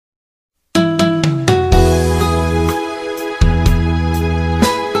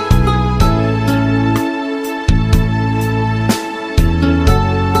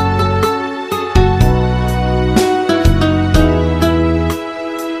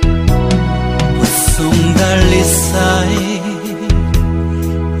dalisay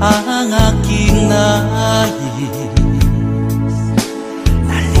ang aking nais.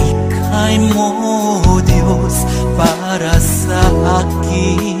 Nalikhay mo, Diyos, para sa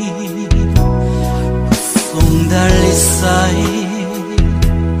akin. Pusong dalisay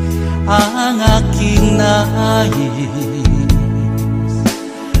ang aking nais.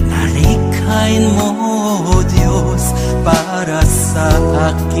 Nalikhain mo, Diyos, para sa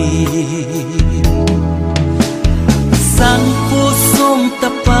akin. Isang pusong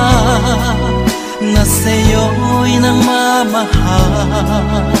tapat na sa'yo'y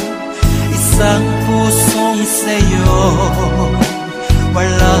nagmamahal. Isang pusong sa'yo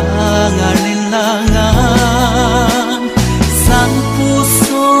walang alinlangan. Isang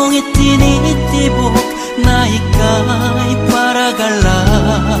pusong itinitibok na ika'y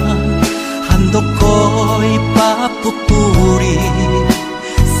paragalan. Handog ko'y papupuri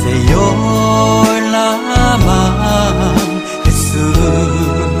sa'yo lamang,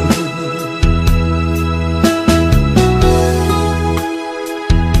 Jesus.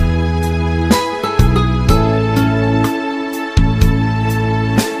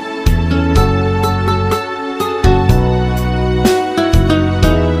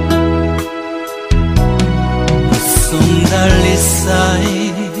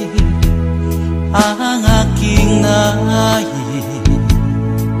 Dalisay ang aking nais.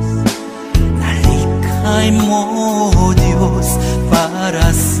 Nalikhay mo, Diyos,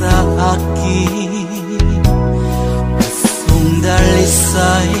 para sa akin. Pusong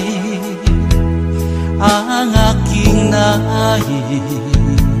dalisay ang aking nais.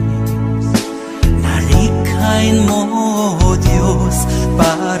 Nalikhain mo, Diyos,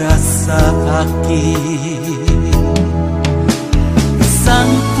 para sa akin.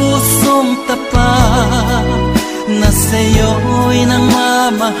 Isang pusong tapat na sa'yo'y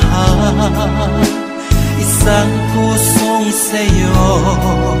nagmamahal. Isang pusong sa'yo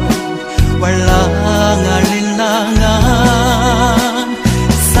walang alinlangan.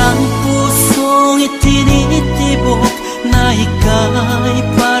 Isang pusong itinitibok na ika'y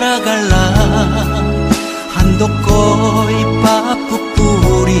paragalan. Handog ko'y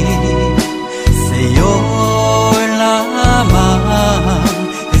papupuri sa'yo lamang,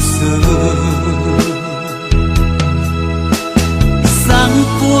 Jesus. Isang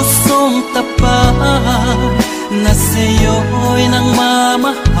pusong tapat na sa'yo'y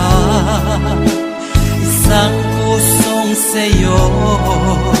nagmamahal. Isang pusong sa'yo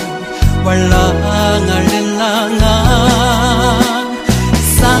walang alinlangan.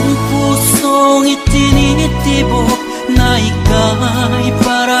 Isang pusong itinitibok na ika'y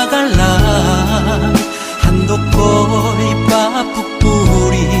paragalan. Handog ko'y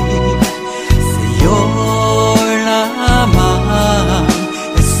papupuri sa'yo lamang,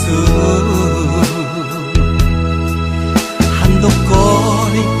 Jesus. Handog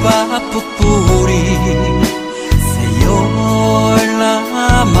ko'y papupuri sa'yo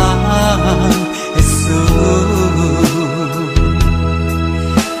lamang, Jesus.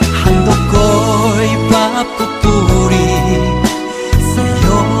 Handog ko'y papupuri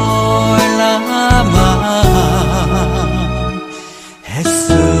sa'yo lamang,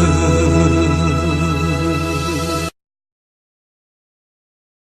 Jesus.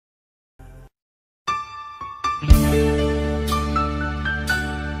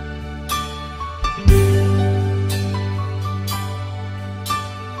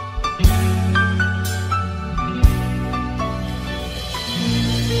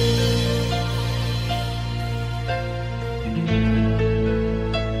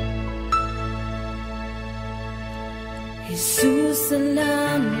 Jesus,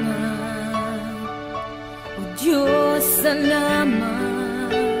 salamat. O Diyos,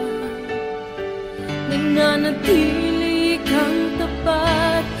 salamat. Nananatili kang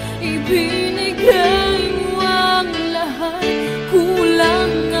tapat, ibinigay mo ang lahat.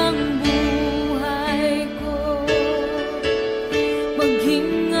 Kulang ang buhay ko,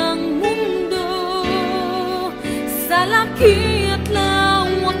 maging ang mundo sa laki at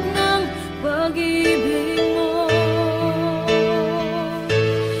lawak ng pag-ibig mo.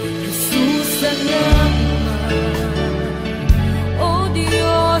 Jesus, salamat. O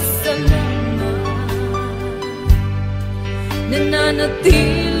Diyos, salamat.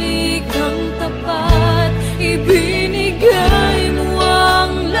 Nananatili kang tapat, ibinigay mo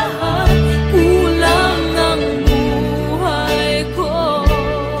ang lahat. Kulang ang buhay ko,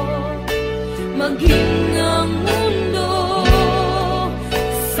 maging ang mundo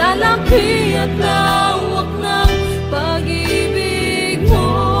sa laki at lawak ng pag-ibig mo.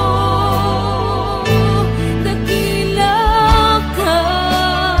 Dakila ka,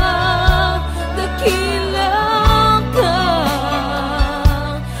 dakila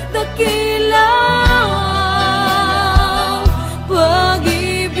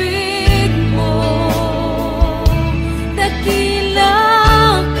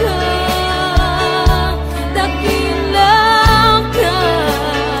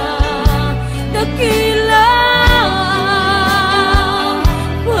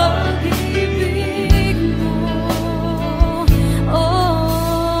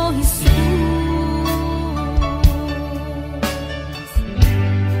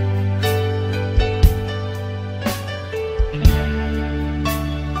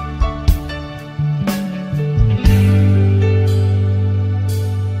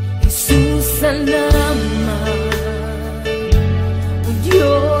salamat. O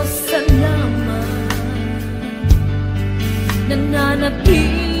Diyos, salamat.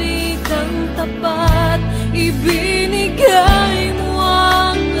 Nananatili kang tapat, ibinigay mo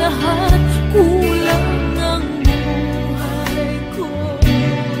ang lahat. Kulang ang buhay ko,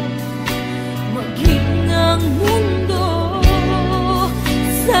 maging ang mundo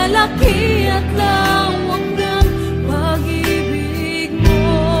sa laki at lawak ng pag-ibig mo.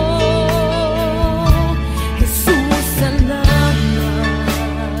 Jesus,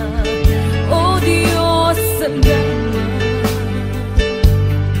 salamat. O Diyos, salamat.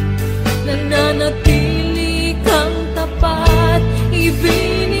 Nananatili kang tapat,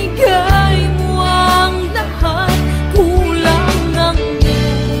 ibinigay mo ang lahat. Kulang ang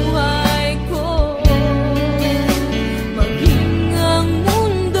buhay ko, maging ang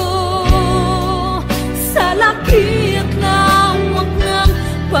mundo sa laki at lawak ng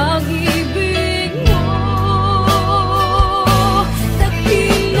pag-ibig mo.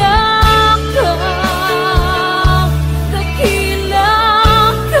 Dakila ka, dakila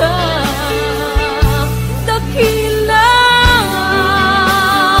ka, dakila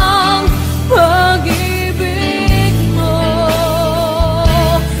ang pag-ibig mo.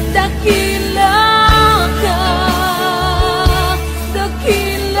 Dakila ka,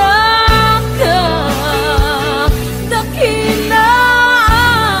 dakila ka, dakila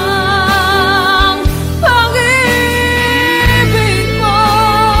ang pag-ibig mo.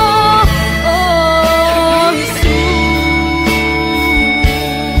 Oh,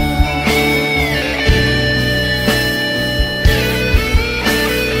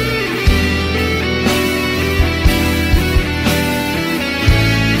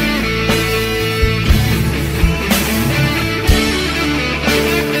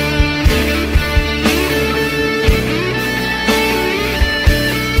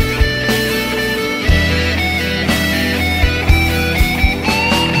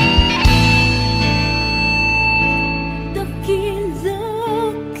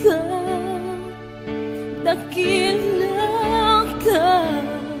 dakila ka,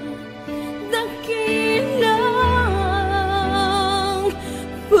 dakila ang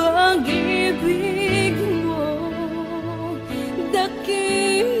pag-ibig mo.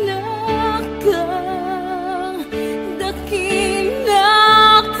 Dakila ka, dakila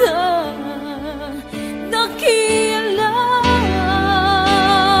ka, dakila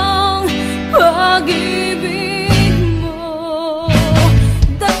ang pag-ibig mo.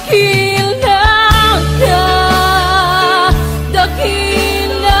 Dakila ka,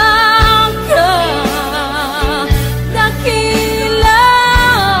 dakila ka, dakila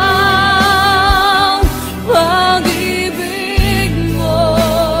ang pag-ibig mo.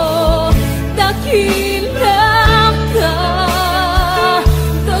 Dakila ka,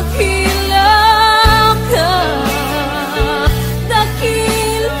 dakila ka,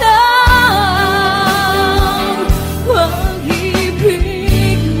 dakila ang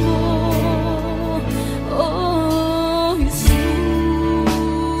pag-ibig mo. Oh, Jesus.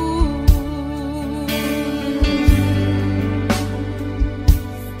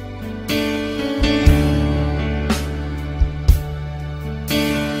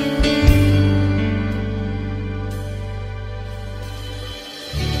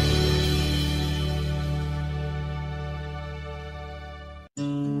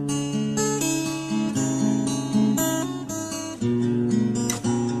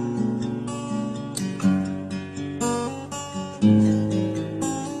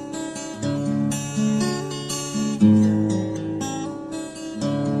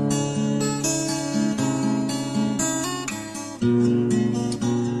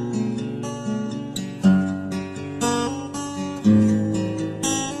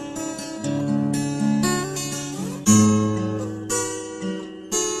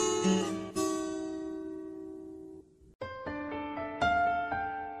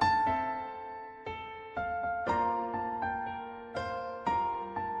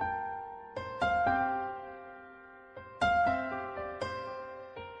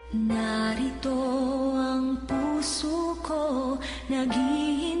 Narito ang puso ko,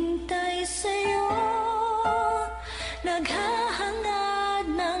 naghihintay sa'yo,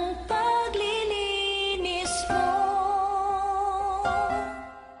 naghahangad ng paglilinis mo.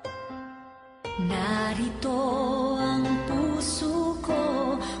 Narito ang puso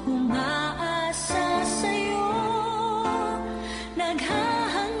ko, umaasa sa'yo,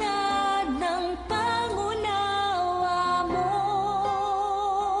 naghahangad ng pangunawa mo.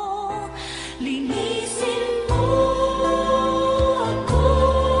 Linisin mo ako.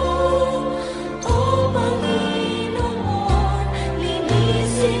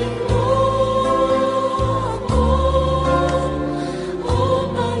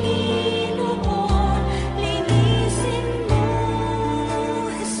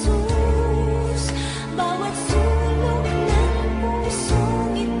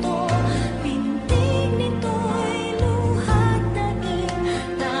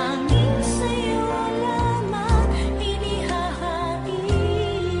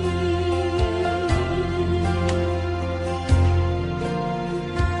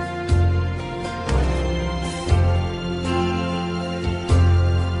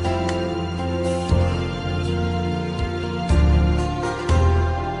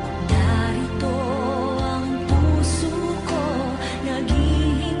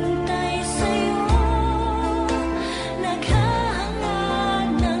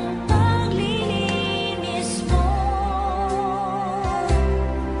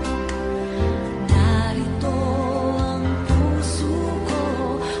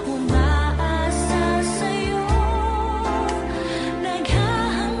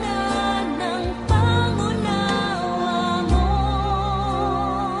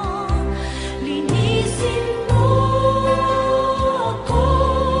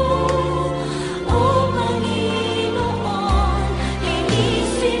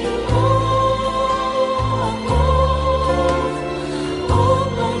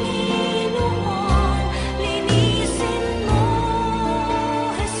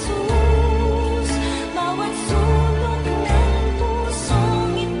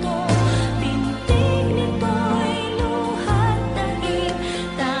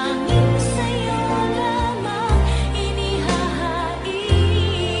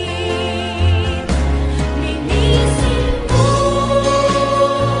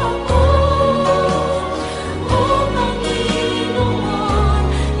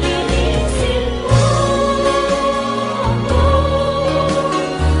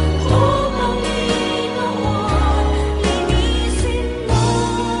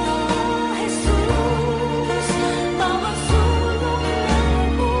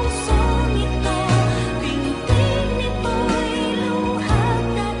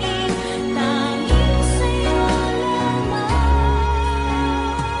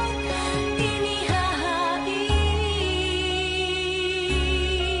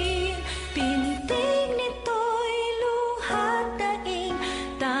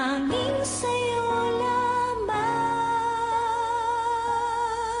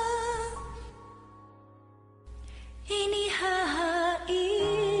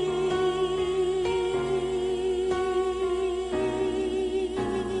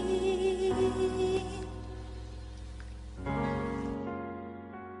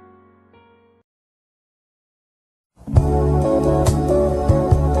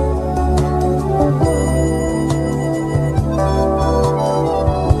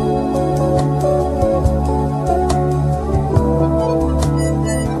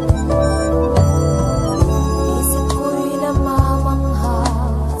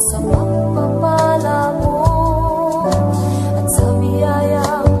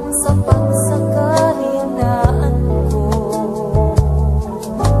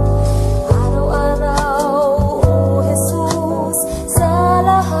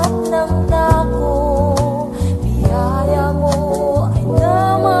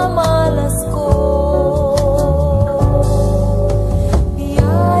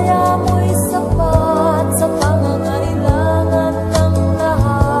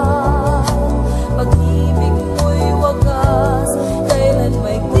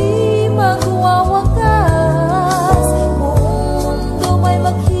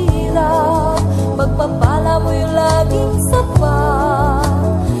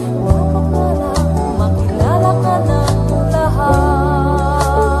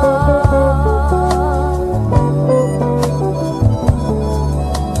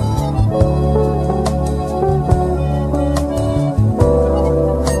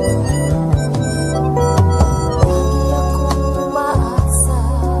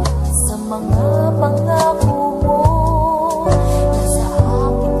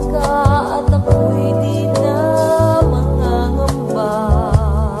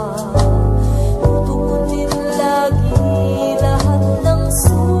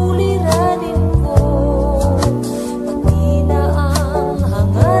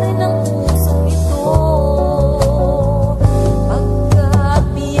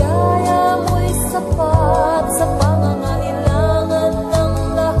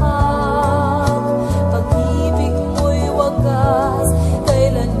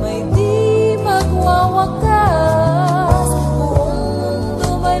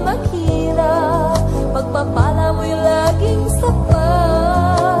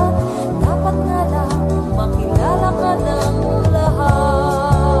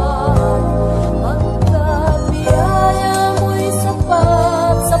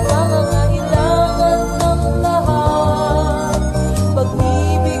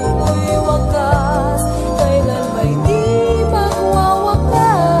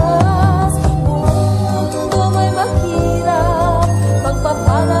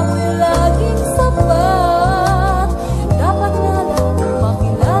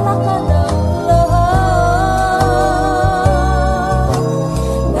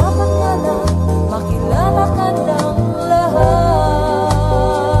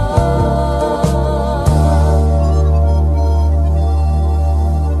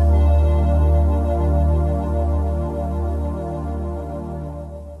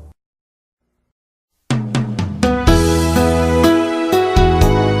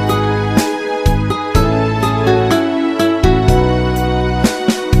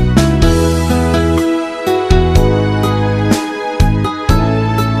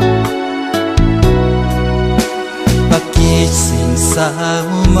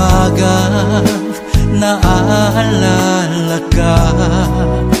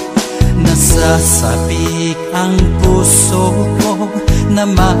 Nasasabik ang puso ko na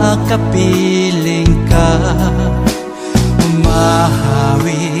makapiling ka.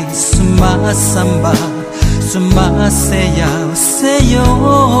 Umahawi, sumasamba, sumasayaw sa'yo.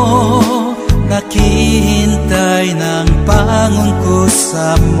 Naghihintay ng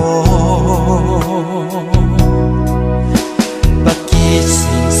pangungkusa mo.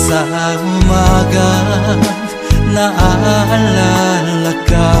 Pagising sa umaga, naaalala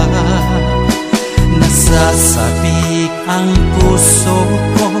ka. Nasasabik ang puso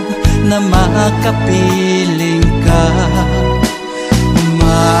ko na makapiling ka.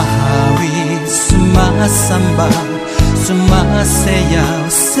 Umahawi, sumasamba, sumasayaw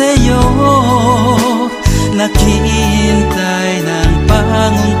sa'yo. Naghihintay ng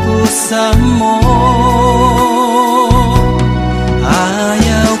pangungkusa mo.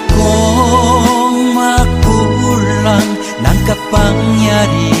 Ayaw kong makulang ng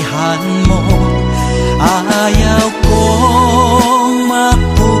kapangyarihan mo. Ayaw kong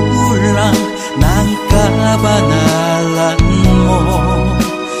makulang ng kabanalan mo.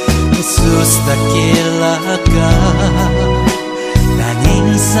 Jesus, dakila ka,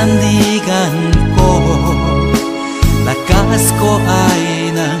 tanging sandigan ko. Lakas ko ay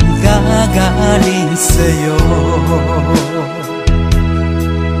nanggagaling sa'yo.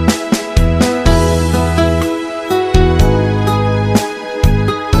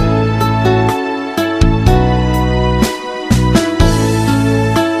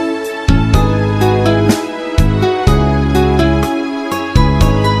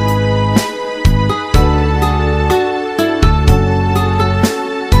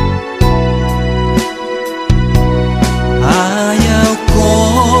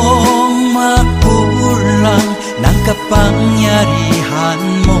 Kapangyarihan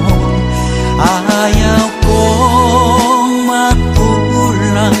mo. Ayaw kong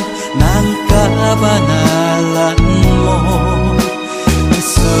makulang ng kabanalan mo.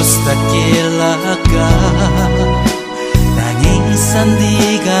 Jesus, dakila ka, tanging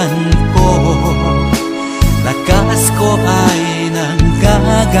sandigan ko. Lakas ko ay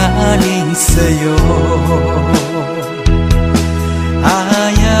nanggagaling sa'yo.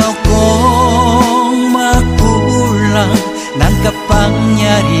 Ayaw kong makulang ng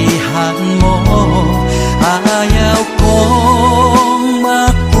kapangyarihan mo. Ayaw kong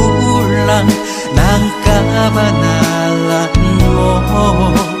makulang ng kabanalan mo.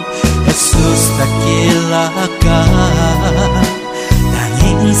 Jesus, dakila ka,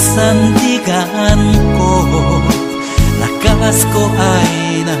 tanging sandigan ko. Lakas ko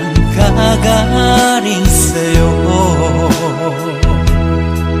ay nanggagaling sa'yo.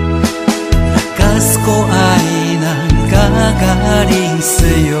 Lakas ko ay nanggagaling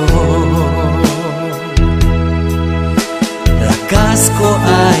sa'yo. Lakas ko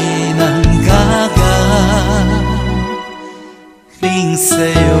ay nanggagaling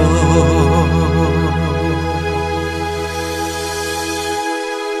sa'yo.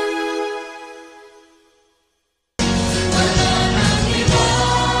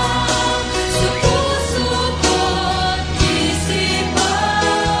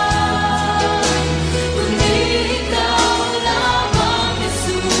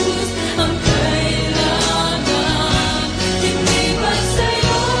 Ang kailangan, hindi ba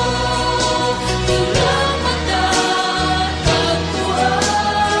sa'yo?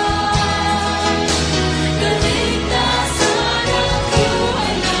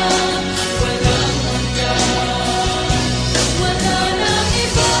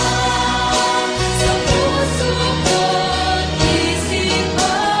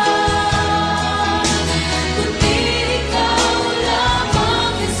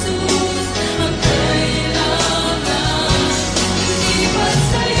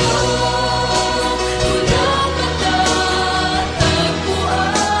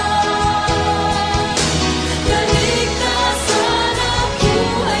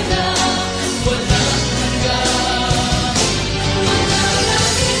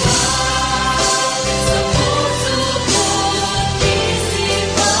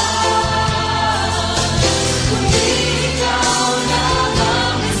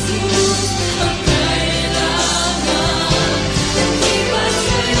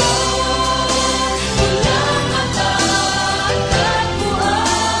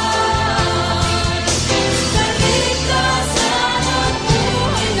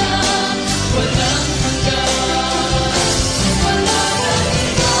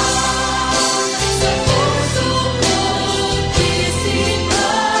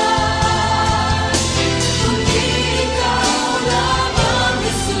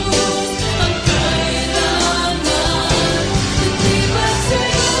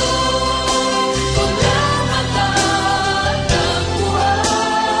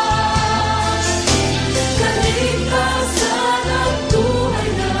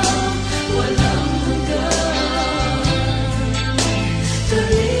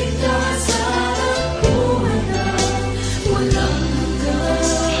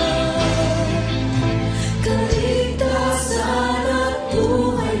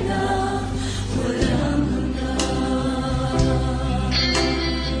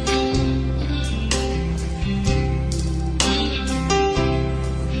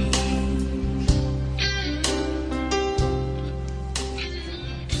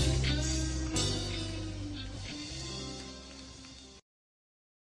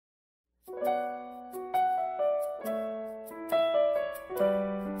 Mula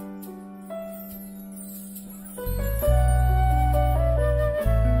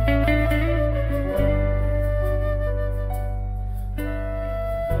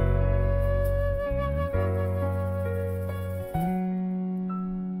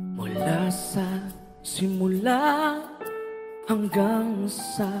sa simula hanggang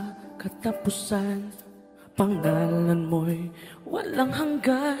sa katapusan, pangalan mo'y walang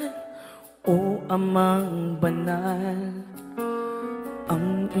hanggan, o Amang banal.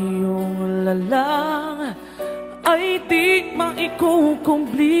 Ang iyong lalang ay di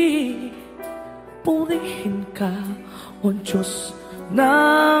maikukumpli. Purihin ka, O Diyos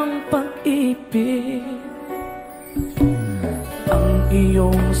ng pag-ibig. Ang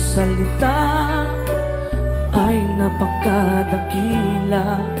iyong salita ay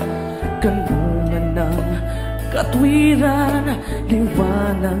napakadakila, kanungan ng katwiran,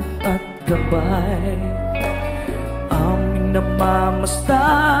 liwanag at gabay. Aming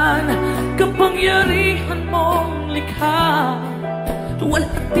namamasdan, kapangyarihan mong likha.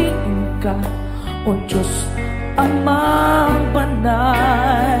 Tuwalhatiin ka, O Diyos, Amang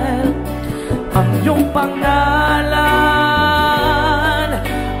banal. Ang iyong pangalan,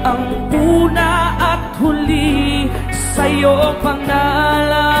 ang una at huli, sa iyong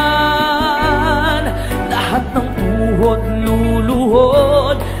pangalan lahat ng tuhod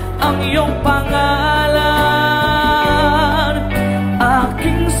luluhod. Ang iyong pangalan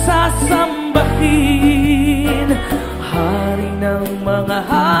aking sasambahin, Hari ng mga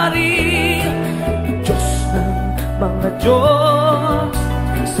hari, Diyos ng mga Diyos.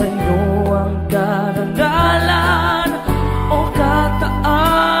 Sa iyo ang karangalan, o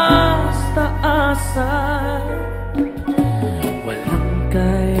kataas-taasan. Walang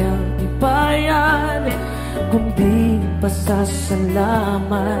kayang ibayan kundi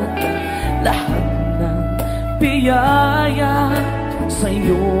pasasalamat. Lahat ng biyaya sa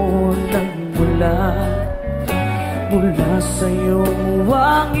iyo nagmula. Mula sa iyong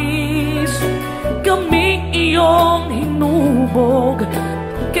wangis kami iyong hinubog,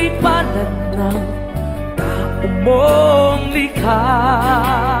 kay palad ng tao mong likha.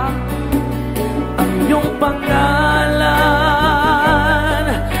 Ang iyong pangalan,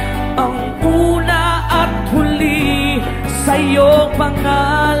 ang una at huli, sa iyong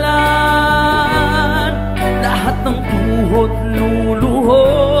pangalan lahat ng tuhod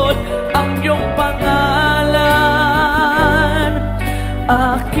luluhod. Ang iyong pangalan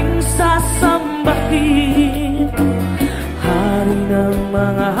aking sasambahin, Hari ng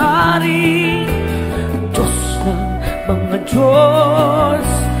mga hari, Diyos ng mga Diyos.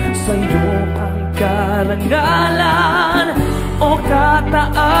 Sa iyo ang karangalan, o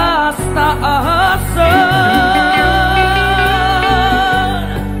kataas-taasan.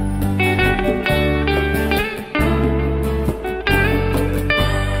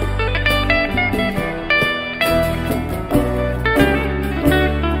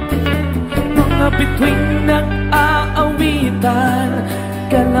 Mga bituin nag-aawitan,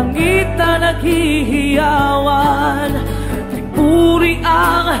 kalangitan naghihiyawan. Puri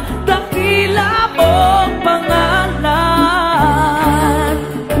ang dakila mong pangalan.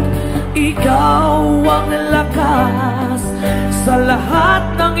 Ikaw ang lakas sa lahat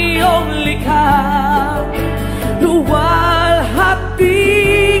ng iyong likha.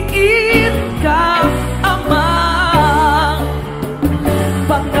 Luwalhatiin ka, Ama.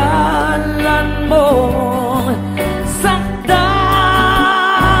 Pangalan mo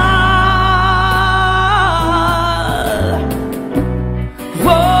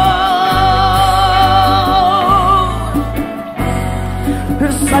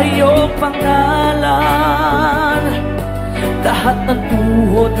sa iyong pangalan lahat ng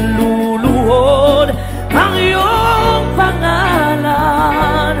tuhod luluhod. Ang iyong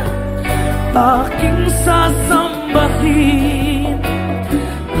pangalan aking sasambahin,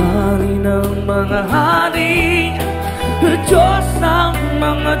 Hari ng mga hari, Diyos ng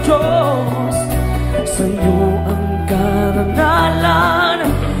mga Diyos. Sa iyo ang karangalan,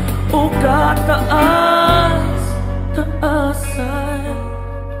 o kataas-taasan.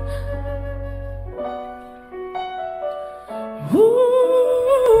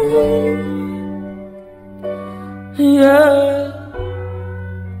 Yeah.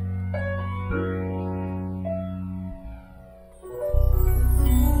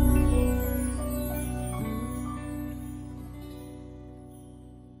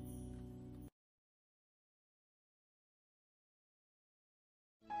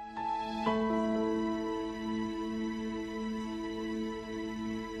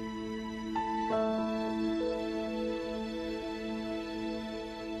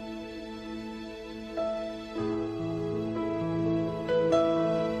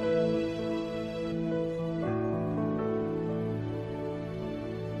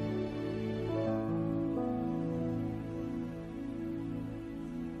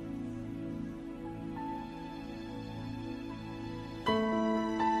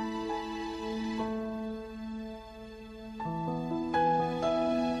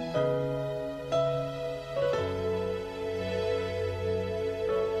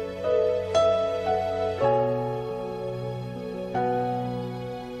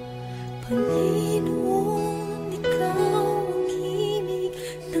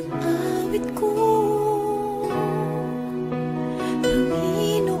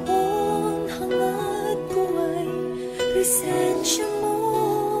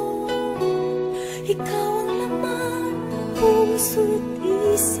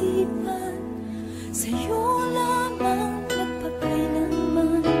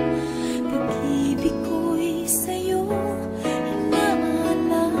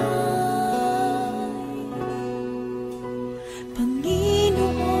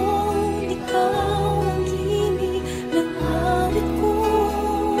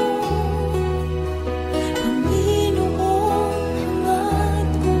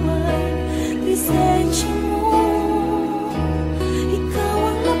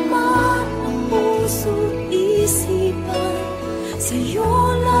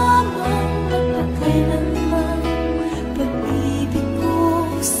 lamang magpakailanman. Pag-ibig ko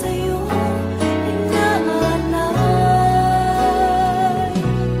sa'yo inaalay.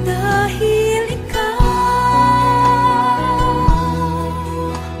 Dahil ikaw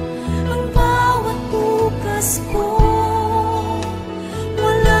ang bawat bukas ko,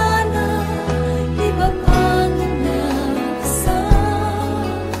 wala na iba pang inasam,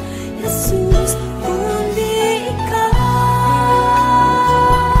 Jesus, kundi ikaw.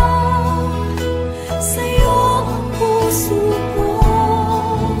 Sa'yo ang puso ko,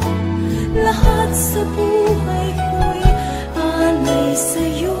 lahat sa buhay ko'y alay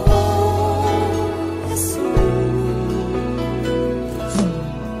sa'yo, Jesus.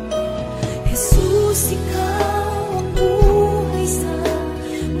 Jesus, ikaw ang buhay sa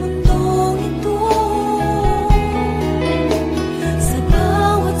mundong ito. Sa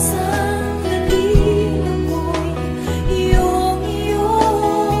bawat sandali ako'y iyong-iyo.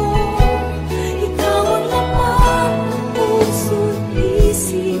 Ikaw ang laman ng puso't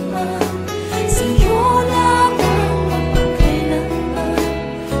isipan. Sa'yo lamang magpakailanman.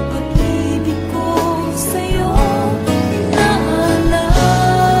 Pag-ibig ko sa'yo inaalay.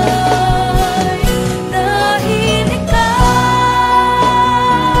 Dahil ikaw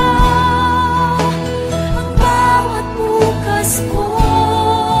ang bawat bukas ko,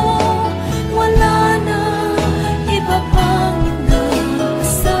 wala na iba pang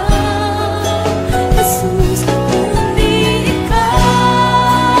inasam, Jesus, kundi ikaw.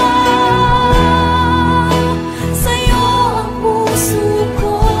 Sa'yo ang puso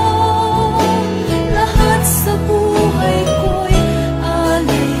ko, lahat sa buhay ko'y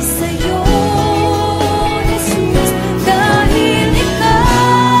alay sa'yo, Jesus. Dahil ikaw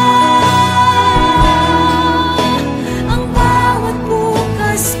ang bawat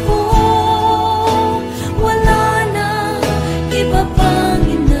bukas ko, wala na iba pang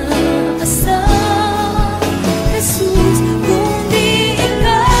inaasam, Jesus, kundi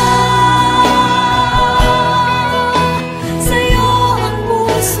ikaw. Sa'yo ang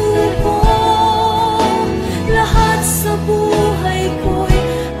puso ko, lahat sa buhay ko'y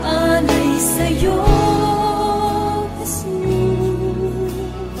alay sa'yo, Jesus.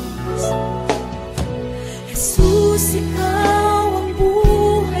 Jesus, ikaw ang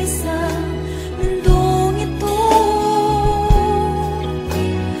buhay sa mundong ito.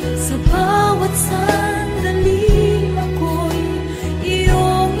 Sa bawat sandali ako'y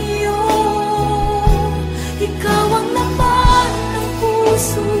iyong-iyo. Ikaw ang laman ng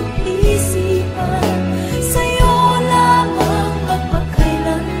puso't isipan. Sa'yo lamang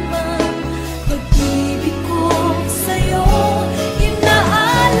magpakailanman. Pag-ibig ko sa'yo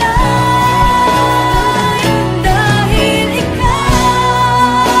inaalay. Dahil ikaw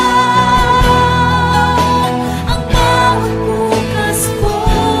ang bawat bukas ko,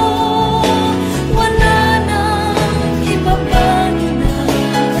 wala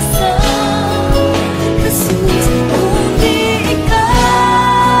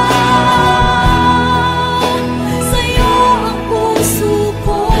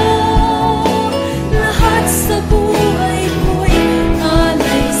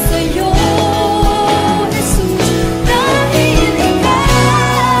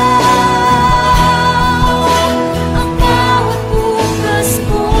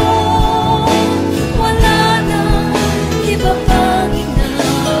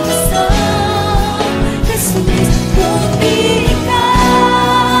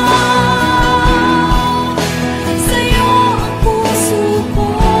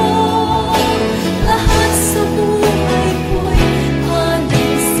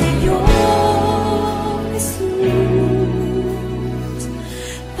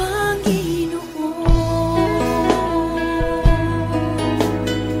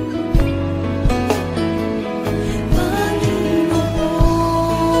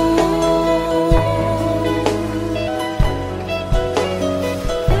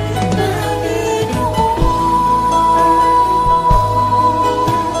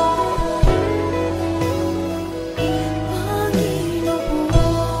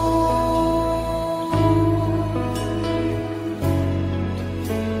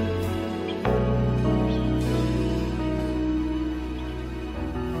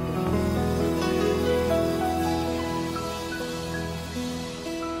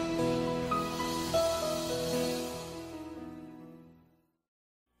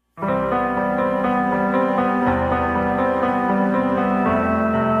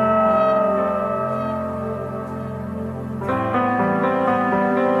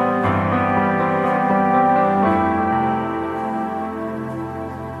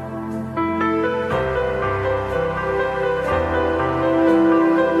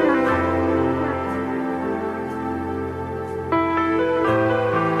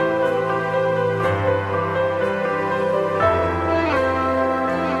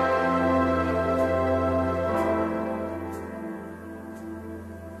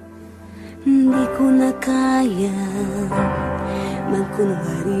Hindi ko na kaya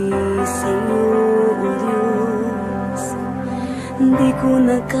magkunwari sa'yo, o Diyos. Hindi ko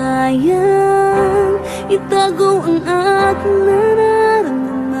na kayang itago ang aking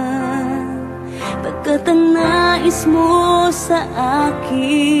nararamdaman, pagkat ang nais mo sa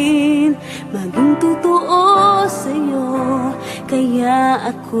akin maging totoo sa'yo. Kaya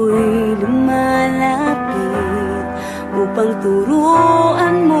ako'y lumalapit upang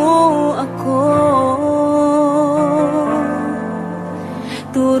turuan mo ako.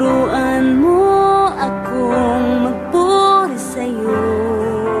 Turuan mo akong magpuri sa'yo.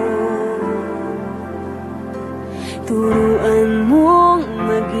 Turuan mong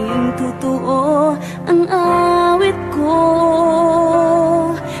maging totoo ang awit ko,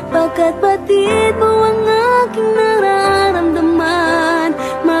 pagkat batid mo ang aking nararamdaman,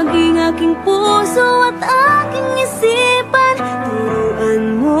 maging aking puso at aking isipan. Turuan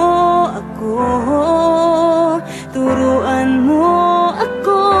mo ako, turuan mo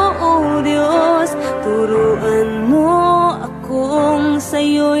ako, o Diyos. Turuan mo akong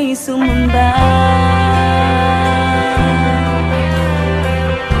sa'yo'y sumamba.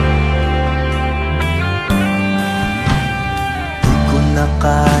 Di ko na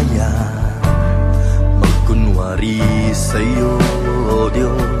kaya magkunwari sa'yo, o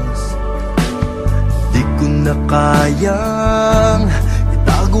Diyos. Di ko na kayang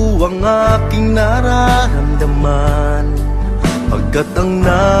itago ang aking nararamdaman, pagkat ang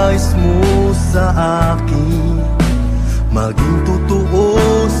nais mo sa akin maging totoo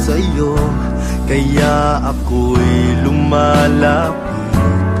sa'yo. Kaya ako'y lumalapit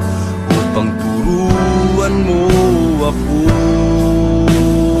upang turuan mo ako.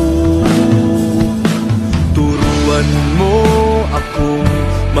 Turuan mo akong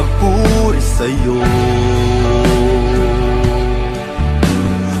magpuri sa'yo.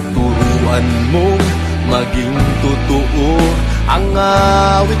 Turuan mo maging totoo ang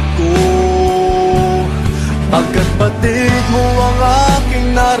awit ko, pagkat batid mo ang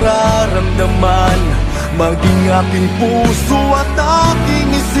aking nararamdaman, maging aking puso at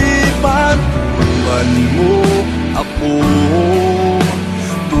aking isipan. Turuan mo ako,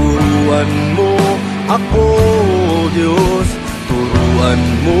 turuan mo ako, Diyos. Turuan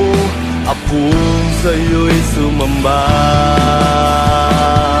mo akong sa'yo'y sumamba.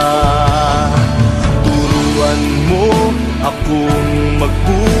 Turuan mo akong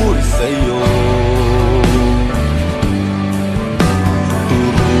magpuri sa'yo.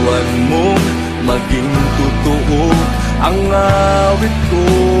 Turuan mo maging totoo ang awit ko,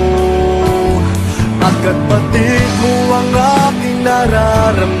 pagkat batid mo ang aking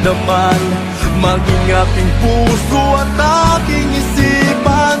nararamdaman, maging aking puso at aking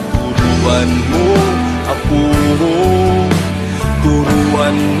isipan. Turuan mo ako,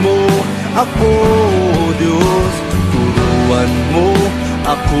 turuan mo ako, Diyos. Turuan mo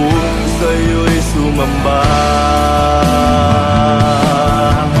akong sa'yo'y sumamba.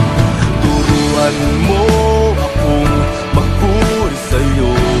 Turuan mo akong magpuri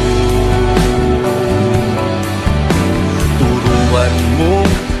sa'yo. Turuan mo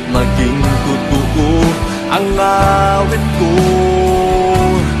maging totoo ang awit ko,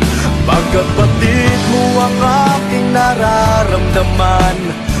 pagkat batid mo ang aking nararamdaman,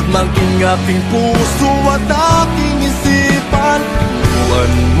 maging aking puso at aking isipan.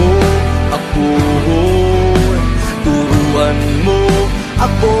 Turuan mo ako, turuan mo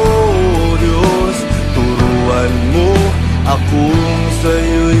ako, Diyos. Turuan mo akong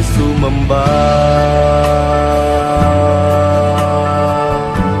sa'yo'y sumamba.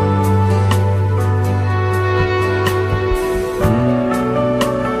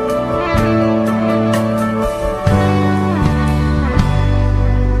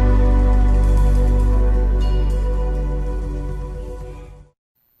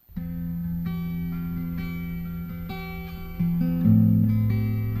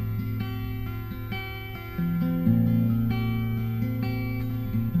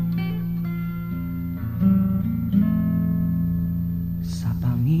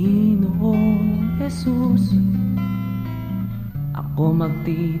 Jesus, ako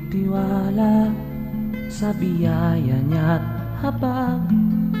magtitiwala sa biyaya niya't habag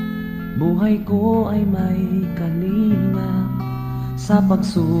buhay ko ay may kalinga. Sa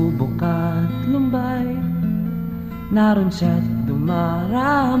pagsubok at lumbay, naroon siya't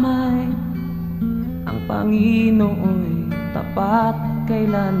dumaramay. Ang Panginoo'y tapat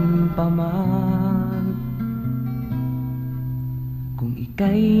kailan pa man. Kung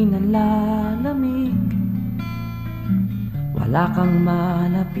ika'y nalalamig, wala kang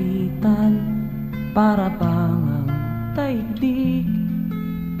malapitan, para bang ang daigdig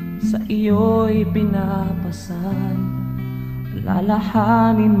sa iyo'y pinapasan.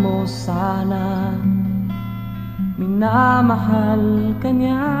 Lalahanin mo sana, minamahal ka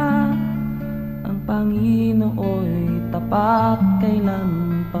niya. Ang Panginoo'y tapat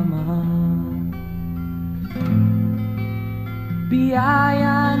kailanpaman.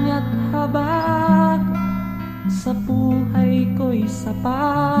 Biyaya niya't habag sa buhay ko'y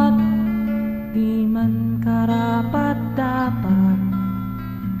sapat. Di man karapat-dapat,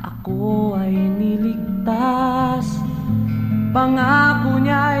 ako ay niligtas. Pangako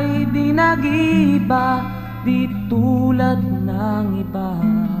niya'y di nag-iba, di tulad ng iba.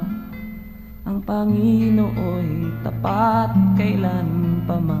 Ang Panginoo'y tapat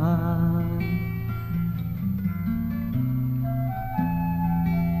kailanpaman.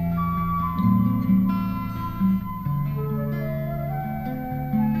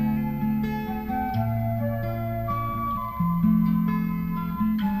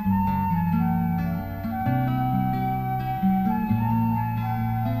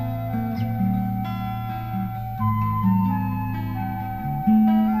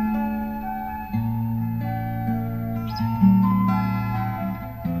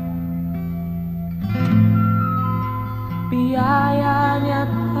 Biyaya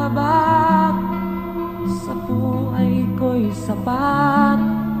niya't habag sa buhay ko'y sapat.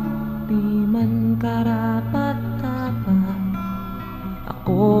 Di man karapat-dapat,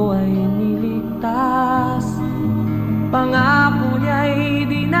 ako ay niligtas. Pangako niya'y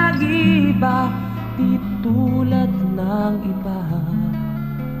di nag-iba, di tulad ng iba.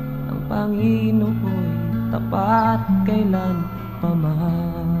 Ang Panginoo'y tapat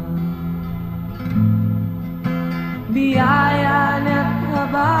kailanpaman. Biyaya niya't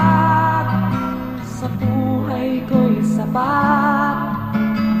habag sa buhay ko'y sapat.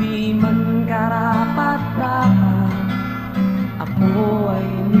 Di man karapat-dapat, ako ay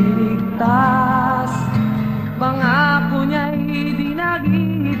niligtas. Pangako niya'y di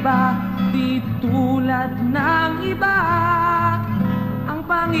nag-iba, di tulad ng iba. Ang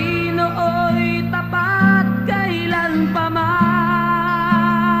Panginoo'y tapat kailanpaman.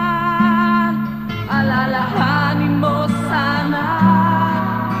 Alalahanin mo sana,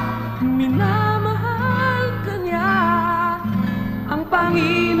 minamahal ka niya. Ang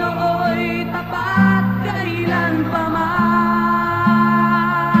Panginoo'y tapat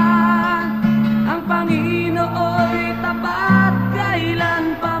kailanpaman. Ang Panginoo'y tapat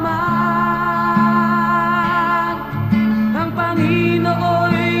kailanpaman. Ang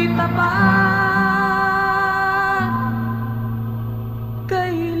Panginoo'y tapat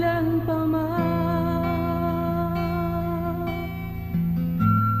kailanpaman.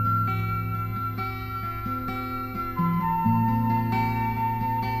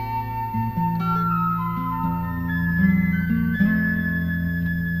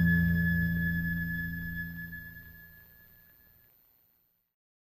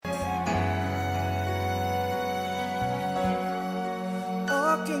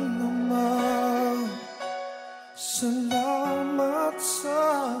 Aking Ama, salamat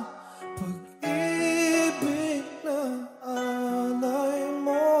sa pag-ibig na alay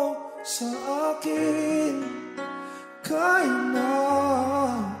mo sa akin. Kahit na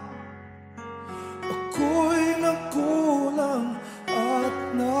ako'y nagkulang at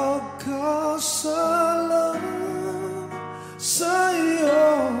nagkasala, sa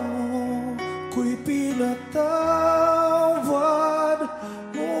iyo ko'y pinatawad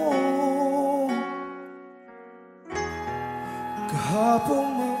mo. Kahapon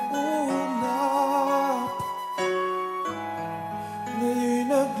maulap, ngayon'y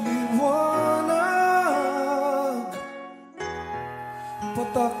nagliwanag.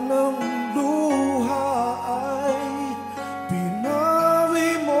 Patak ng luha ay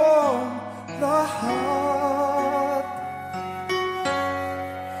pinawi mo lahat.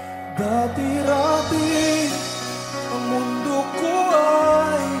 Dati-rati ang mundo ko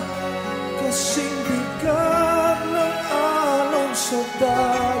ay kasing bigat ng alon sa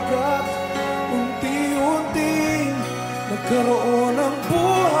dagat. Unti-unting nagkaroon ng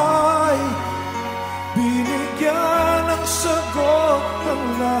buhay, binigyan ng sagot ng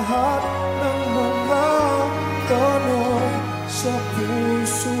lahat ng mga tanong sa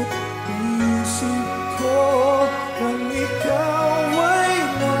puso't isip ko. Nang ikaw ay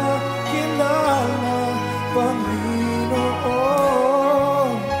nakilala, Panginoon,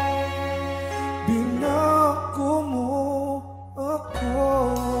 binako mo ako.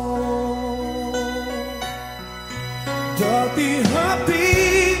 Dati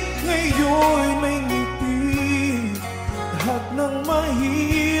happy, ngayon'y may ngiti. Lahat ng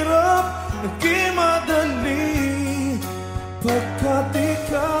mahirap naging madali, pagkat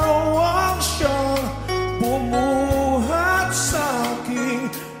ikaw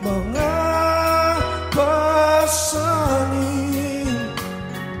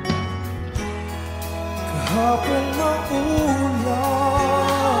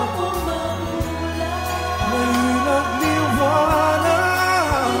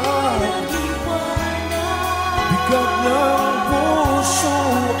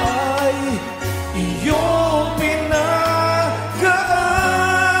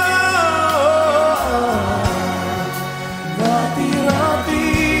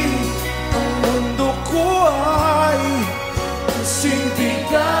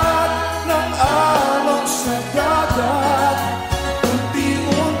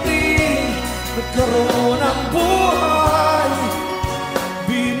nagkaroon ng buhay.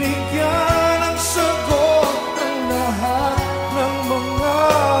 Binigyan ng sagot ang lahat ng mga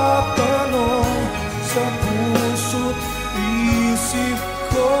tanong sa puso't isip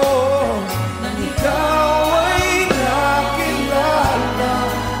ko. Nang ikaw ay nakilala,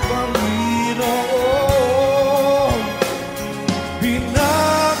 Panginoon,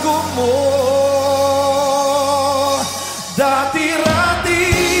 binago mo. Dati-rati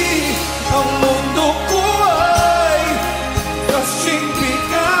ang mundo ko ay kasing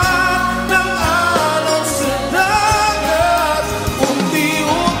bigat ng alon sa dagat.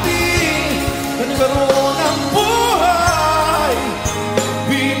 Unti-unti nagkaroon ng buhay.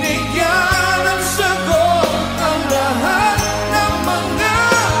 Binigyan ng sagot ang lahat ng mga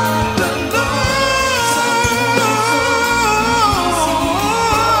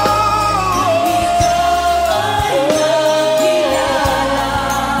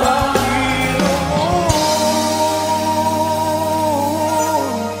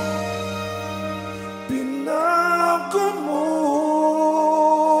binago mo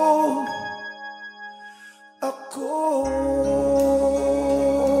ako.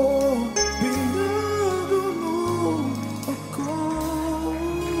 Binago mo ako.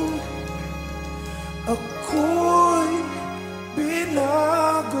 Ako'y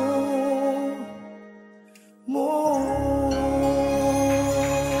binago mo.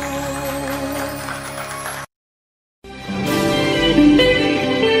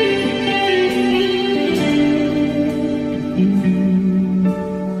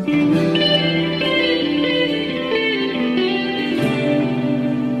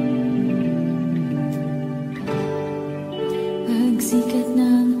 Pagsikat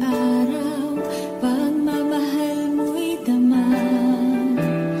ng araw, pagmamahal mo'y tamad.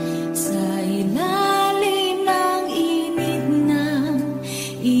 Sa ilalim ng init ng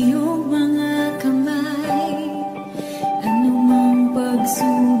iyong mga kamay, anumang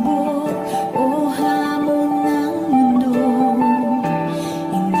pagsubok o hamon ng mundo,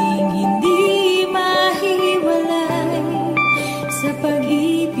 hinding-hindi mahiwalay sa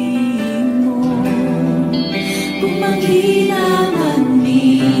pag-ibig mo. Kung manghina man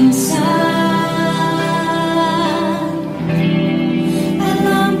minsan,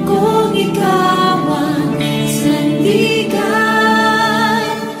 alam kong ikaw ang sandigan.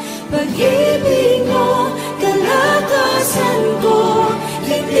 Pag-ibig mo, kalakasan ko,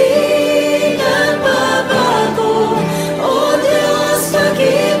 hindi nagbabago. O Diyos,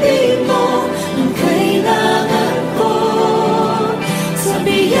 pag-ibig mo ang kailangan ko. Sa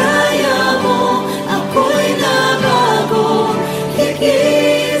biyaya mo, ako'y nabago.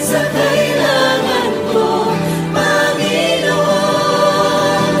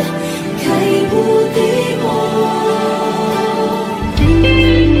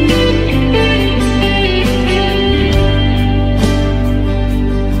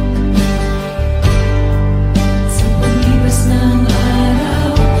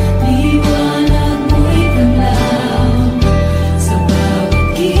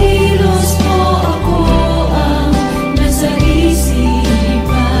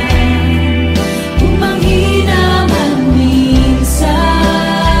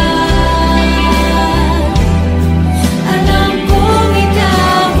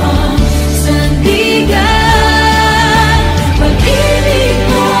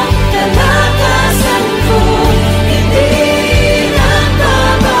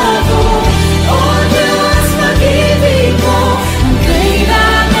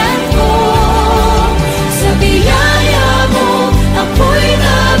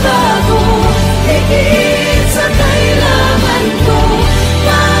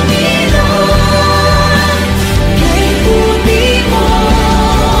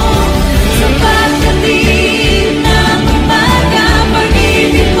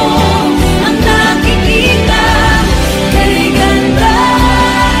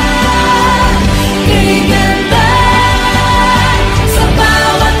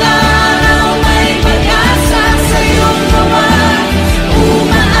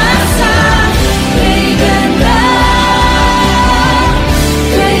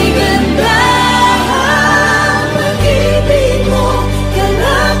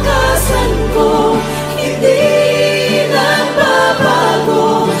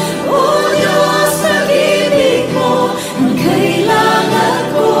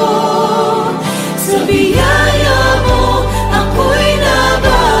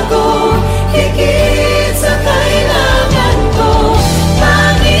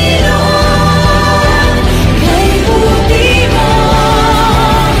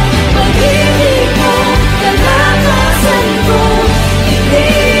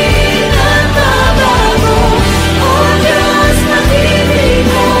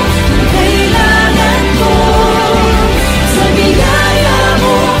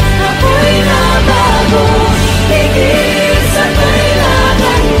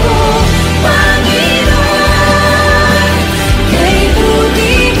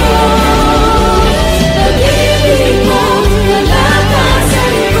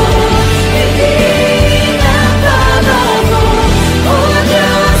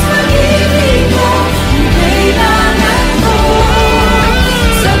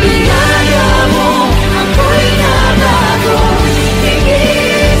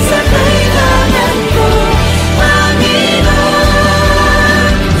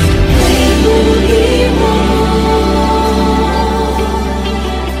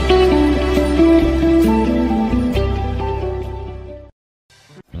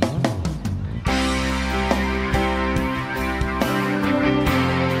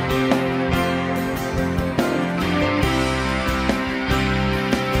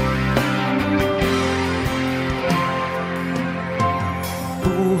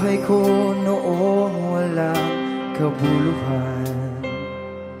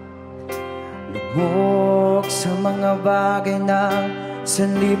 Tumok sa mga bagay ng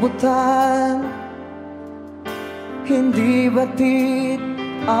sanlibutan. Hindi batid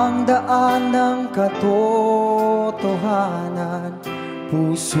ang daan ng katotohanan.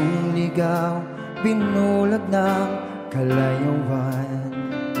 Pusong ligaw, binulag ng kalayuan.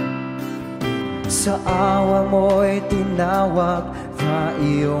 Sa awa mo'y tinawag na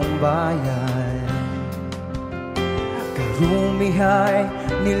iyong bayan. Karumihay,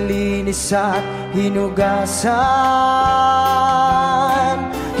 nilinis at hinugasan.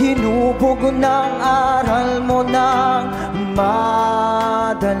 Hinubog ng aral mo ng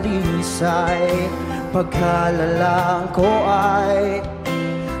madalisay. Pagkalalang ko ay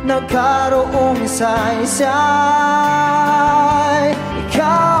nagkaroong saysay.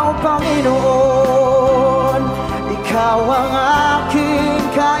 Ikaw, Panginoon, ikaw ang aking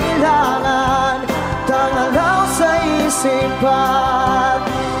kailangan. Tangalaw sa isipan,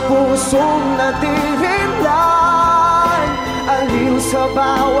 pusong natirinlan. Aliw sa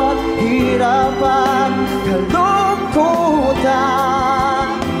bawat hirapan, kalungkutan.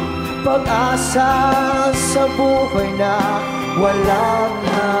 Pag-asa sa buhay na walang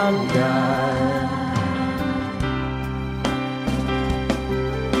hanggan.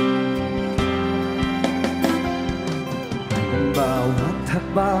 Bawat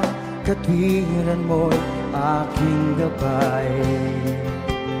hakbang, katwiran mo'y aking gabay.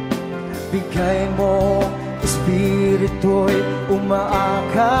 Bigay mo, espiritu'y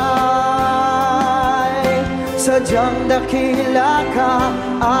umaakay. Sadyang dakila ka,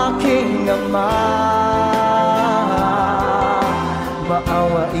 aking Ama.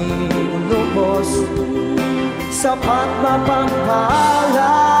 Maawain lubos, sapat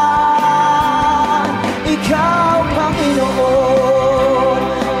mapangpalan. Ikaw, Panginoon,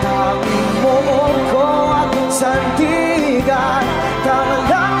 tanging mo ko at sandigan.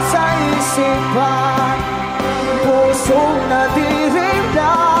 Tanglang sa isipan, pusong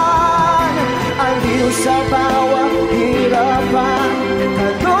nadirinlan. Aliw sa bawat hirapan,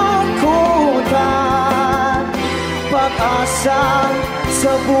 kalungkutan. Pag-asa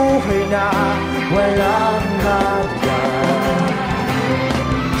sa buhay na walang hanggan.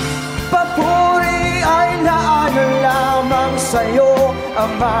 Papuri ay naanan lamang sa'yo,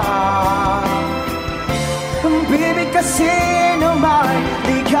 Ama. Bibig kasi naman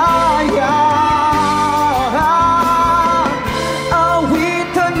ligaya.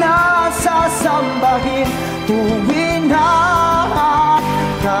 Awitan na sasambahin tuwin na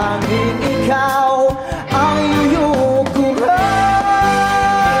tanging ikaw ang iyong kuran.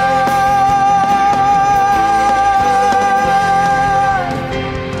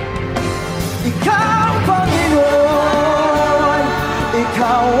 Ikaw, Panginoon,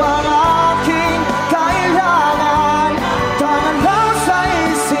 ikaw ang aking kailangan. Tangalaw sa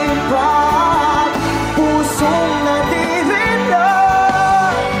isipan, pusong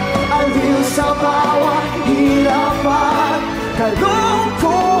nadirinlan. Aliw sa bawat hirapan,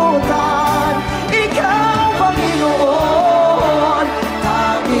 kalungkutan. Ikaw, Panginoon,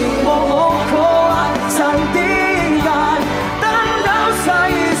 tanging mo ko at sandigan. Tanglaw sa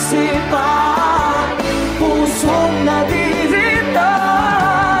isipan, pusong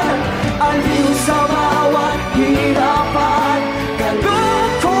nadirinlan. Aliw sa bawat hirapan,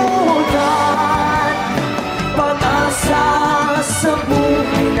 kalungkutan. Pag-asa sa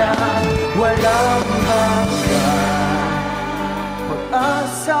buhay na walang hanggan.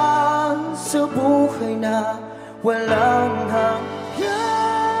 Pag-asa sa buhay na walang hanggan.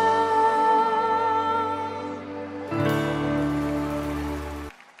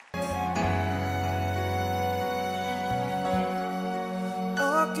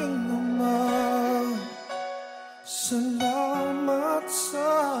 Aking Ama, salamat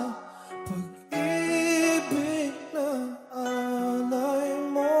sa pag-ibig na alay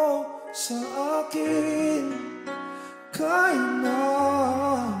mo sa akin. Kahit na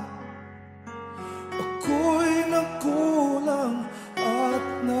ako'y nagkulang at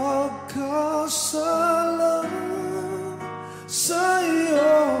nagkasala, sa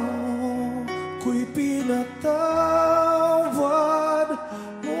iyo ko'y pinatawad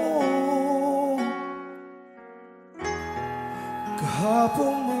mo.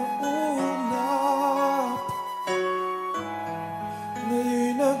 Kahapon maulap,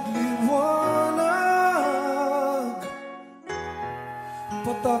 ngayon'y nagliwanag.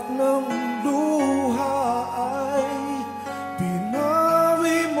 Patak ng luha ay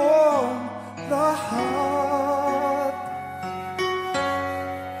pinawi mo lahat.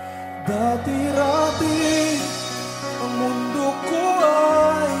 Dati-rati ang mundo ko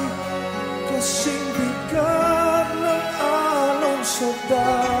ay kasing bigat ng alon sa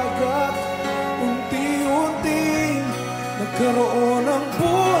dagat. nagkaroon ng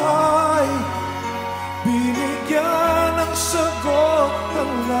buhay, binigyan ng sagot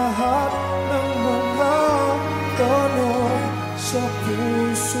ang lahat ng mga tanong sa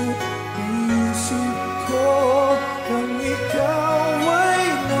puso't isip ko. Nang ikaw ay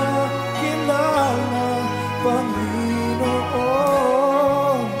nakilala, Panginoon,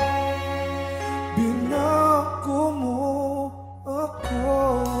 binago mo ako.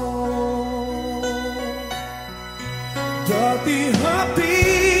 Dati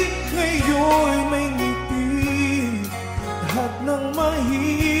happy, ngayon may ngiti. Lahat ng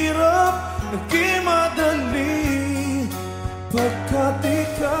mahirap naging madali, pagkat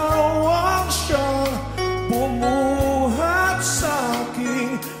ikaw ang siyang bumuhat sa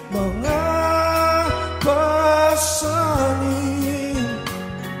aking mga pasanin.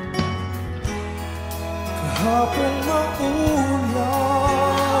 Kahapong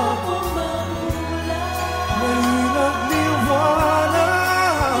maulan, may nagliwanag,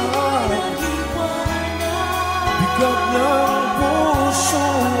 bigat ng puso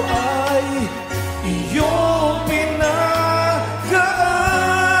ay iyong pinagaan.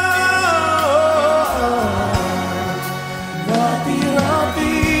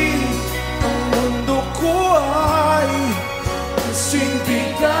 Rati-rati ang mundo ko ay kasing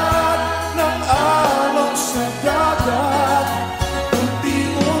bigat ng alon sa dagat.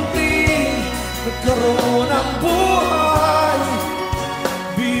 Unti-unti nagkaroon ng buhay,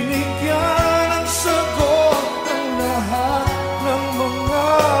 binigyan ng sagot ang lahat ng mga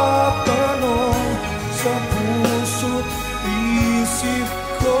tanong sa puso't isip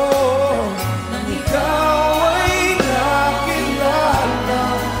ko. Nang ikaw ay nakilala,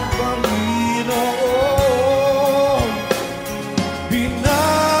 Panginoon,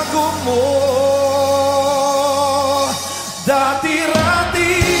 binago mo.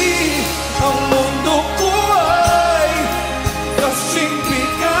 Dati-rati ang mundo ko ay kasing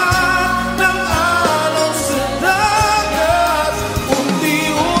bigat ng alon sa dagat.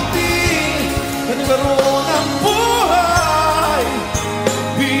 Unti-unti nagkaroon ng buhay,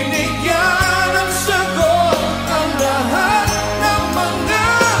 binigyan ng sagot ang lahat ng mga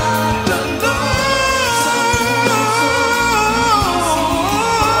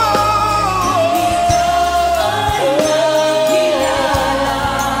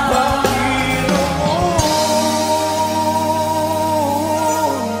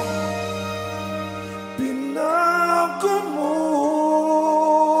binago mo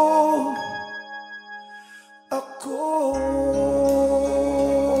ako.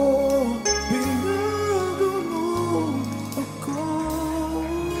 Binago mo ako.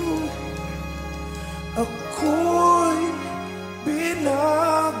 Ako'y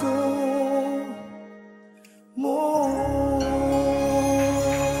binago mo.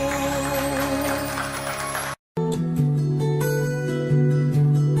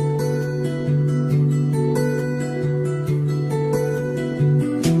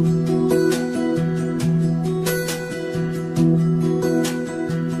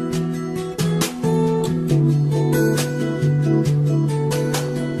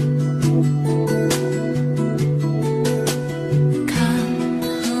 Come,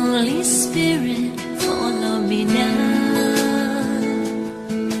 Holy Spirit, follow me now.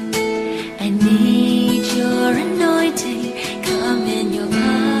 I need your anointing, come in your power.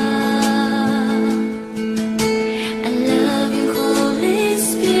 I love you, Holy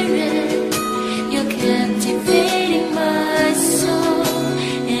Spirit, you're captivating my soul.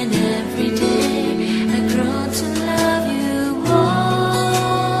 And every day I grow to love you more.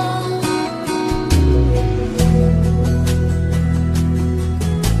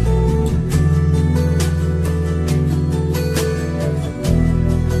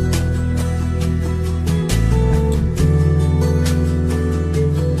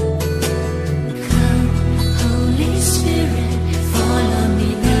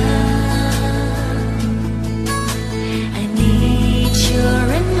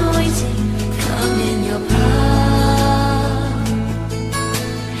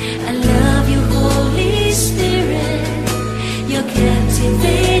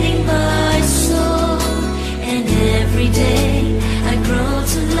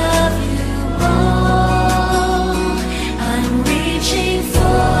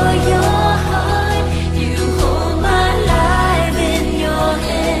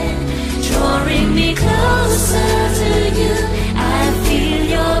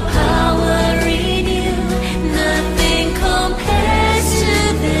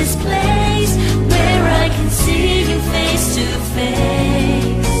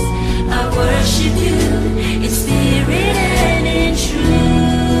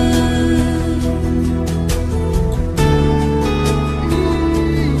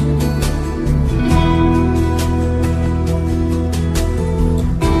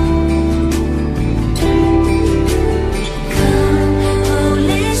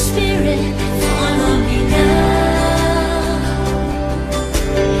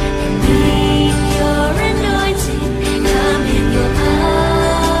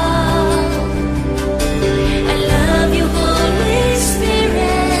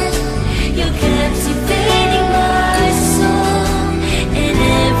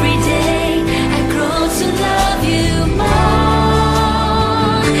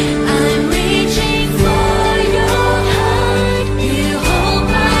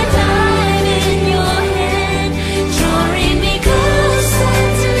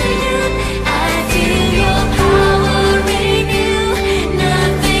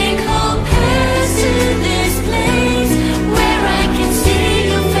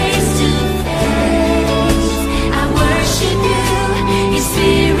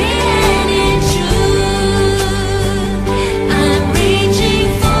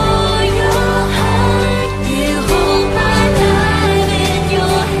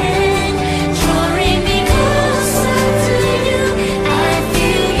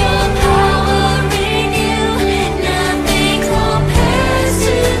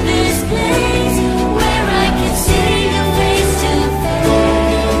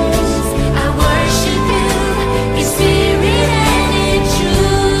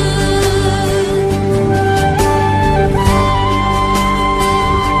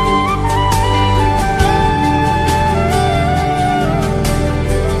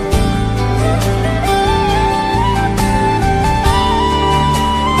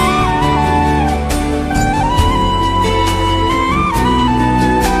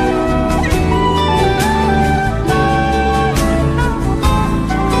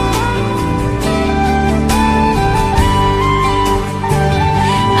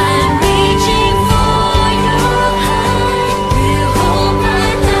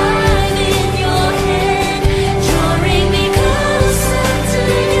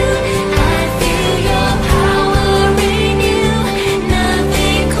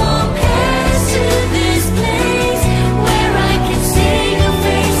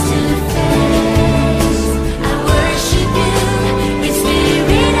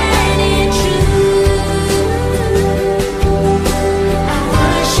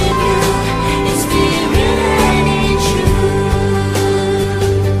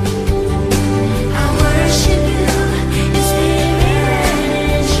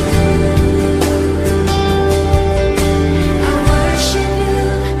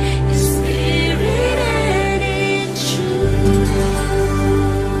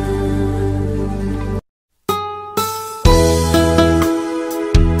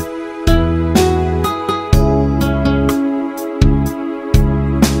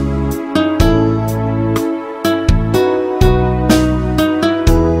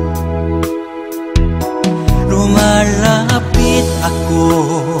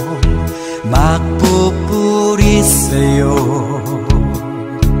 magpupuri sa'yo.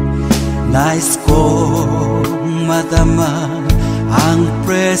 Nais kong madama ang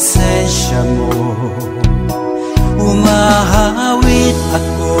presensya mo. Umahawit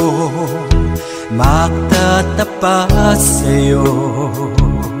ako, magtatapat sa'yo.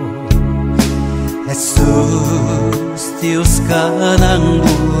 Jesus, Diyos ka ng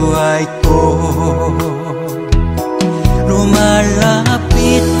buhay ko.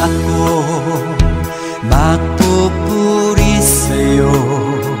 Lumalapit ako, magpupuri sa'yo.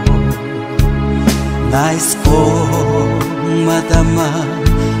 Nais kong madama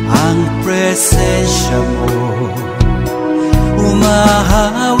ang presensya mo.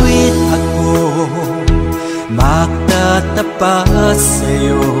 Umahawit ako, magtatapat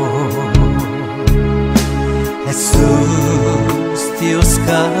sa'yo. Jesus, Diyos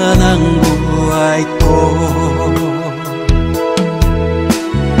ka ng buhay ko.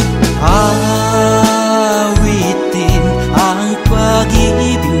 Awitin ang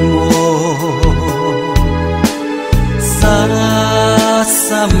pag-ibig mo,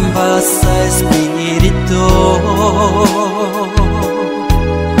 sasamba sa Espiritu.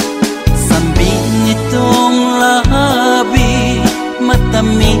 Sambin nitong labi,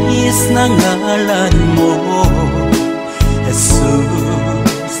 matamis na ngalan mo.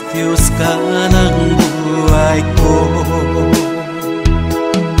 Jesus, Diyos ka ng buhay ko.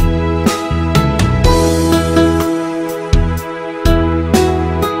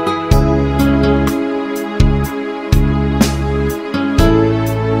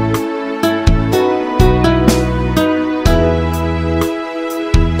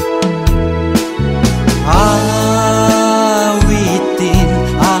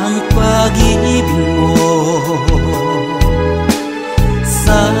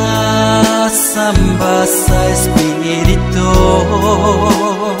 Samba sa Espiritu.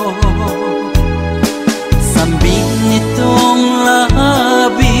 Sambin nitong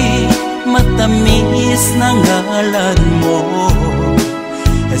labi, matamis na ngalan mo.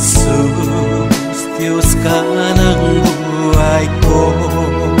 Jesus, Diyos ka ng buhay ko.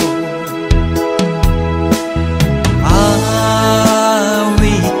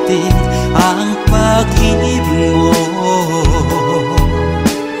 Awitin ang pag-ibig mo,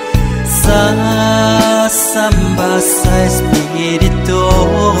 sasamba sa Espiritu.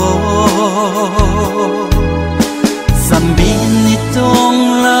 Sambin nitong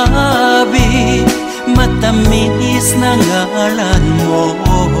labi, matamis na ngalan mo.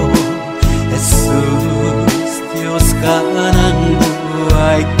 Jesus, Diyos ka ng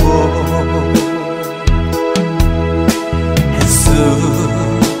buhay ko.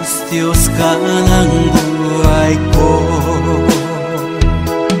 Jesus, Diyos ka ng buhay ko.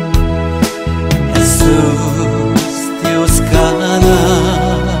 Jesus, Diyos ka ng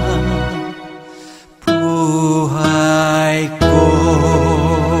buhay ko.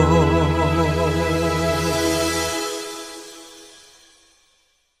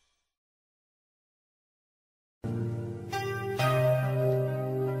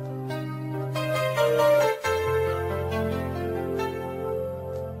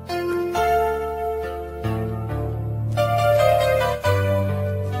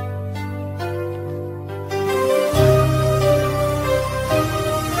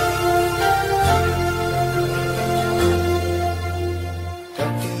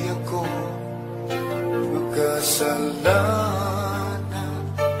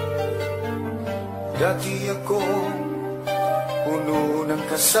 Dati akong puno ng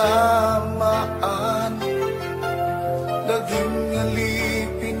kasamaan, naging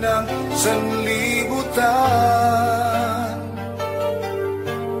alipin ng sanlibutan,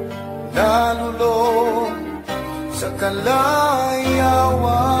 nalulong sa kalayawan.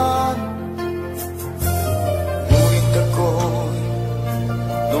 Ngunit ako'y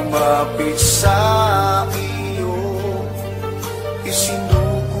lumapit sa iyo,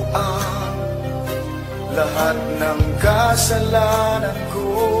 isinuguan lahat ng kasalanan ko,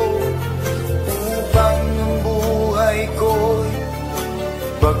 upang ang buhay ko'y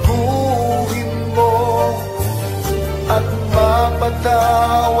baguhin mo at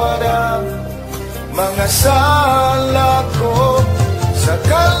mapatawad ang mga sala ko. Sa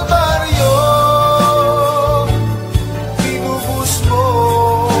Kalbaryo tinubos mo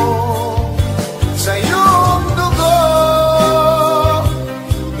sa iyong dugo,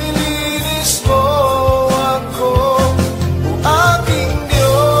 nilinis mo ako, o aking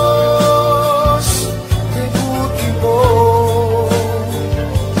Diyos, kay buti mo.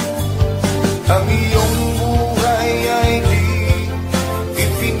 Ang iyong buhay ay di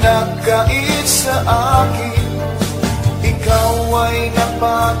ipinagkait sa akin, ikaw ay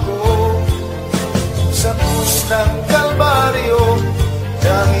napako ng Kalbaryo,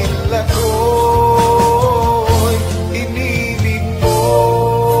 dahil ako'y inibig mo.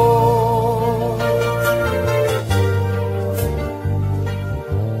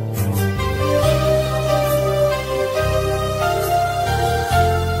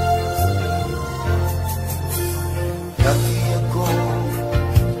 Dati ako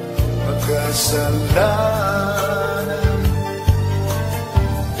magkasalanan,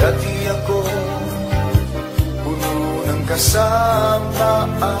 dati ako puno ng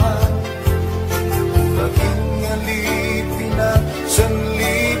kasamaan, maging alipin ng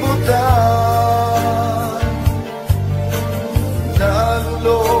sanlibutan,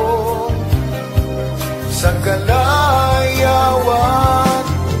 nalulong sa kalayawan.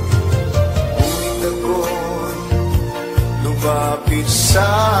 Ngunit ako'y lumapit sa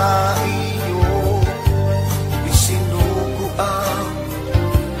iyo, isinuko ang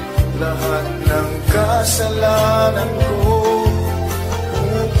lahat ng kasalanan ko,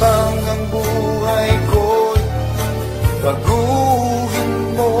 upang ang buhay ko'y baguhin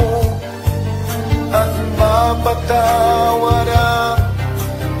mo at mapatawad ang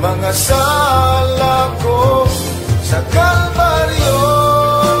mga sala ko. Sa Kalbaryo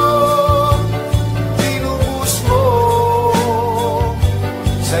tinubos mo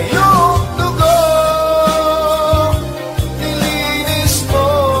sa iyong dugo, nilinis mo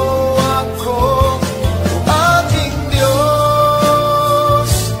ako, aking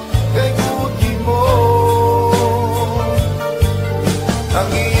Diyos, kay buti mo. Ang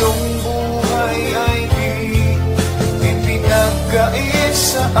iyong buhay ay di ipinagkait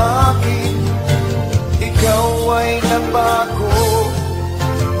sa akin, ikaw ay napako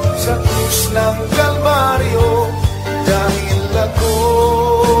sa krus ng Kalbaryo, dahil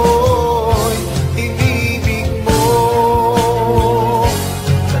ako'y inibig mo.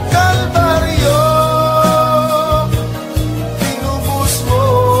 Sa Kalbaryo tinubos mo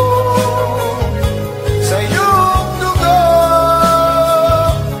sa iyong dugo,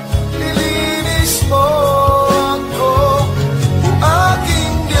 nilinis mo ako, o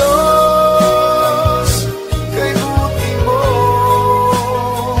aking Diyos, kay buti mo.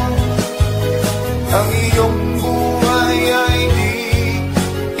 Ang iyong buhay ay di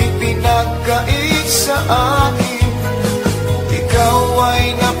ipinagkait sa akin, ikaw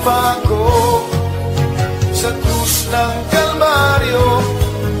ay napako sa krus ng Kalbaryo,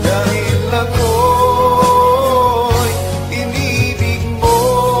 dahil ako'y inibig mo.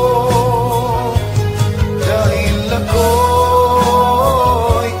 Dahil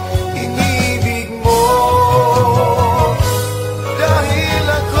ako'y inibig mo. Dahil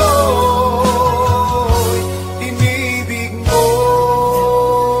ako'y inibig mo.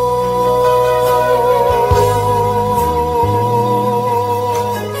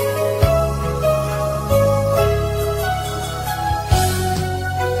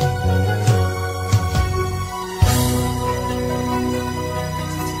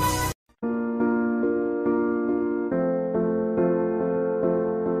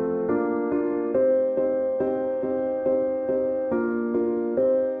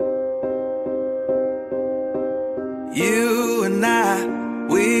 You and I,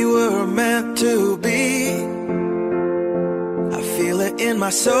 we were meant to be. I feel it in my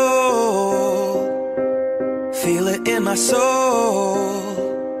soul, feel it in my soul.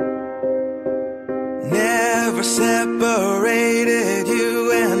 Never separated,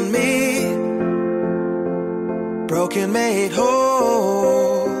 you and me. Broken made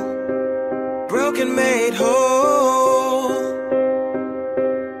whole, broken made whole.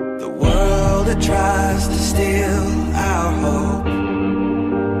 The world that tries to steal our hope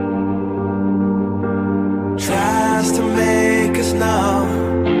tries to make us numb,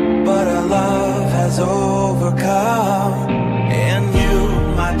 but our love has overcome. And you,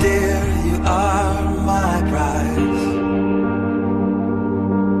 my dear, you are my prize.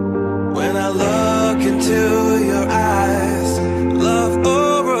 When I look into your eyes, love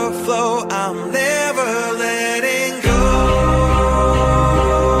overflow, I'm never letting go.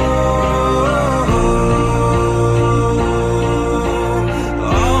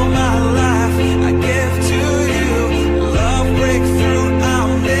 All my life I give to you, love breakthrough, I'm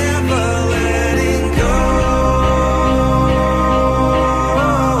never letting go.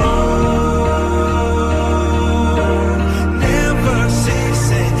 Never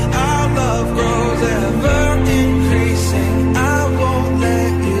ceasing, our love grows ever increasing, I won't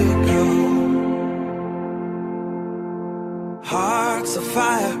let you go. Hearts of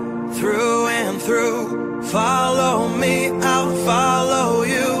fire through and through, follow me, I'll follow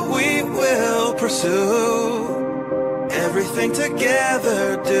you, we will pursue everything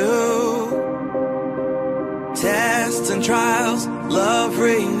together, do. and trials, love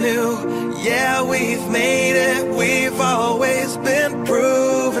renew. Yeah, we've made it, we've always been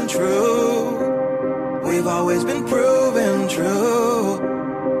proven true. We've always been proven true.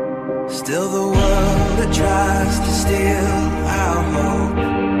 Still the world that tries to steal our hope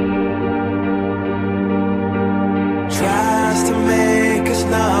tries to make us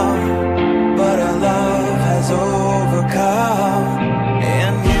numb, but our love has overcome.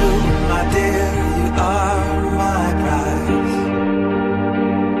 And you, my dear, you are my prize.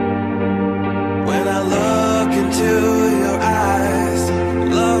 When I look into your eyes,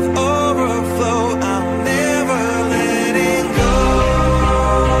 love overflow, I'm never letting go.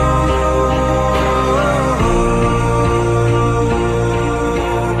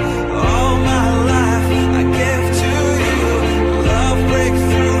 All my life I give to you. Love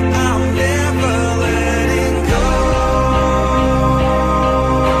breakthrough, I'm never letting go.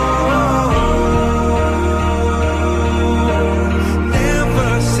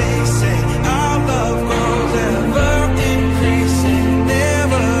 Never ceasing, our love grows ever increasing.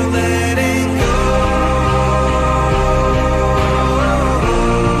 Never letting go.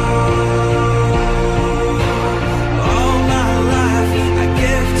 All my life I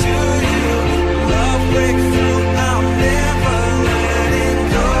give to you. Love breakthrough, I'm never letting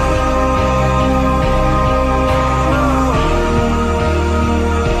go.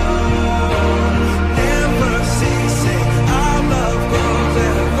 Never ceasing, our love grows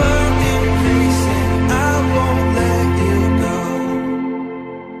ever increasing. I won't let you go.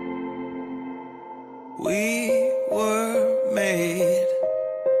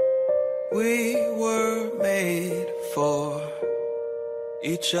 We were made for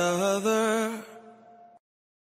each other.